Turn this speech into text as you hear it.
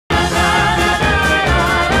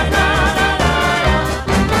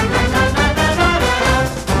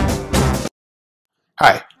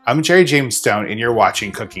Hi, I'm Jerry James Stone and you're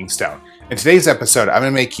watching Cooking Stone. In today's episode, I'm gonna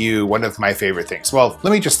make you one of my favorite things. Well,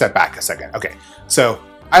 let me just step back a second. Okay, so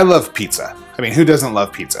I love pizza. I mean, who doesn't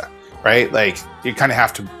love pizza, right? Like, you kind of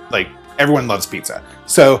have to, everyone loves pizza.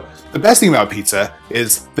 So the best thing about pizza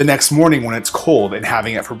is the next morning when it's cold and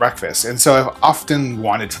having it for breakfast. And so I've often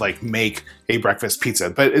wanted to make a breakfast pizza,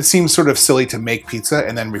 but it seems sort of silly to make pizza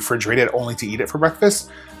and then refrigerate it only to eat it for breakfast.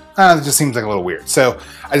 It just seems like a little weird. So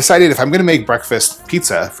I decided if I'm gonna make breakfast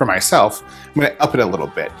pizza for myself, I'm gonna up it a little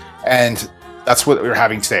bit. And that's what we're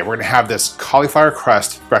having today. We're gonna have this cauliflower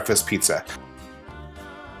crust breakfast pizza.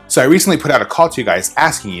 So I recently put out a call to you guys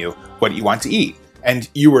asking you what you want to eat. And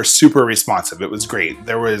you were super responsive. It was great.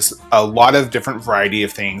 There was a lot of different variety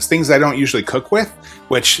of things I don't usually cook with,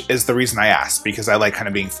 which is the reason I asked, because I like kind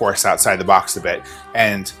of being forced outside the box a bit.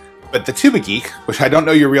 But the Tuba Geek, which I don't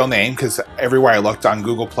know your real name, because everywhere I looked on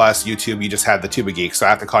Google+, YouTube, you just had the Tuba Geek, so I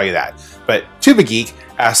have to call you that. But Tuba Geek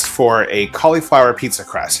asked for a cauliflower pizza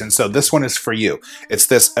crust, and so this one is for you. It's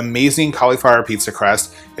this amazing cauliflower pizza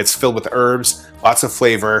crust. It's filled with herbs, lots of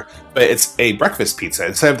flavor, but it's a breakfast pizza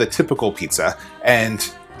instead of the typical pizza. And,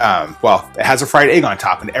 well, it has a fried egg on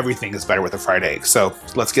top, and everything is better with a fried egg. So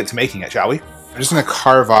let's get to making it, shall we? I'm just gonna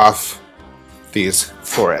carve off these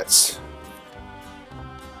florets.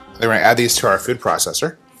 Then we're gonna add these to our food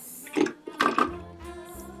processor. Now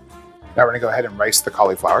we're gonna go ahead and rice the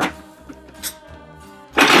cauliflower.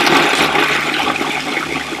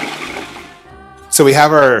 So we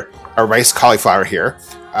have our riced cauliflower here.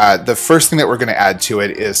 The first thing that we're gonna add to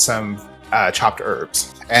it is some chopped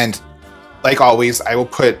herbs. And like always, I will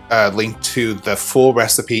put a link to the full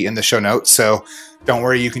recipe in the show notes, so don't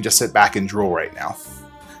worry, you can just sit back and drool right now.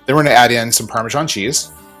 Then we're gonna add in some Parmesan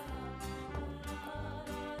cheese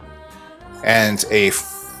and a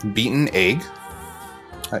beaten egg.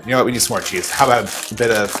 You know what, we need some more cheese. How about a bit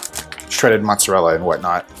of shredded mozzarella and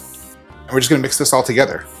whatnot? And we're just gonna mix this all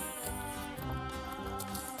together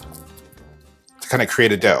to kind of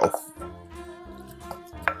create a dough.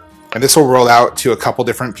 And this will roll out to a couple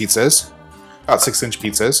different pizzas, about 6-inch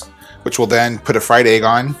pizzas, which we'll then put a fried egg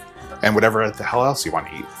on and whatever the hell else you want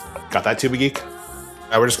to eat. Got that, Tuba Geek?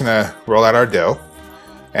 Now we're just gonna roll out our dough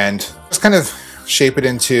and just kind of shape it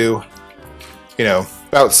into, you know,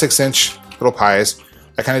 about 6-inch little pies.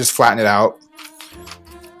 I kind of just flatten it out,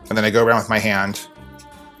 and then I go around with my hand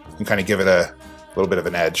and kind of give it a little bit of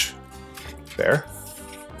an edge there.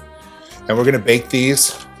 And we're gonna bake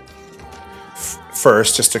these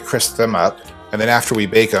first just to crisp them up, and then after we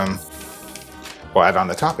bake them, we'll add on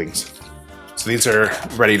the toppings. So these are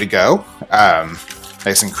ready to go,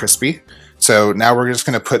 nice and crispy. So now we're just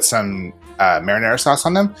gonna put some marinara sauce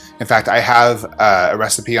on them. In fact, I have a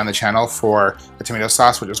recipe on the channel for a tomato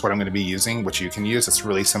sauce, which is what I'm going to be using, which you can use. It's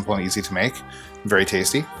really simple and easy to make, very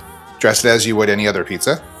tasty. Dress it as you would any other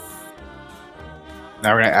pizza.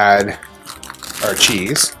 Now we're going to add our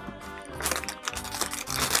cheese,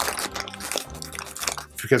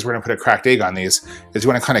 because we're going to put a cracked egg on these, is you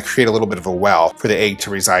want to kind of create a little bit of a well for the egg to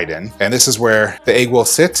reside in. And this is where the egg will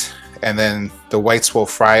sit, and then the whites will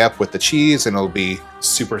fry up with the cheese, and it'll be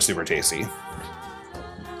super, super tasty.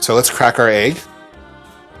 So let's crack our egg.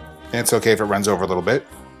 And it's okay if it runs over a little bit.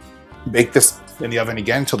 Bake this in the oven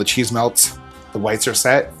again until the cheese melts, the whites are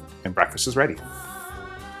set, and breakfast is ready.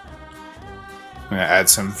 I'm gonna add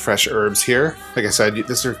some fresh herbs here. Like I said,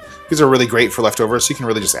 these are really great for leftovers, so you can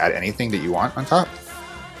really just add anything that you want on top.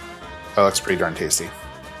 That looks pretty darn tasty.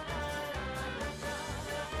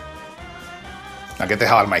 Now get the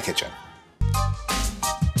hell out of my kitchen.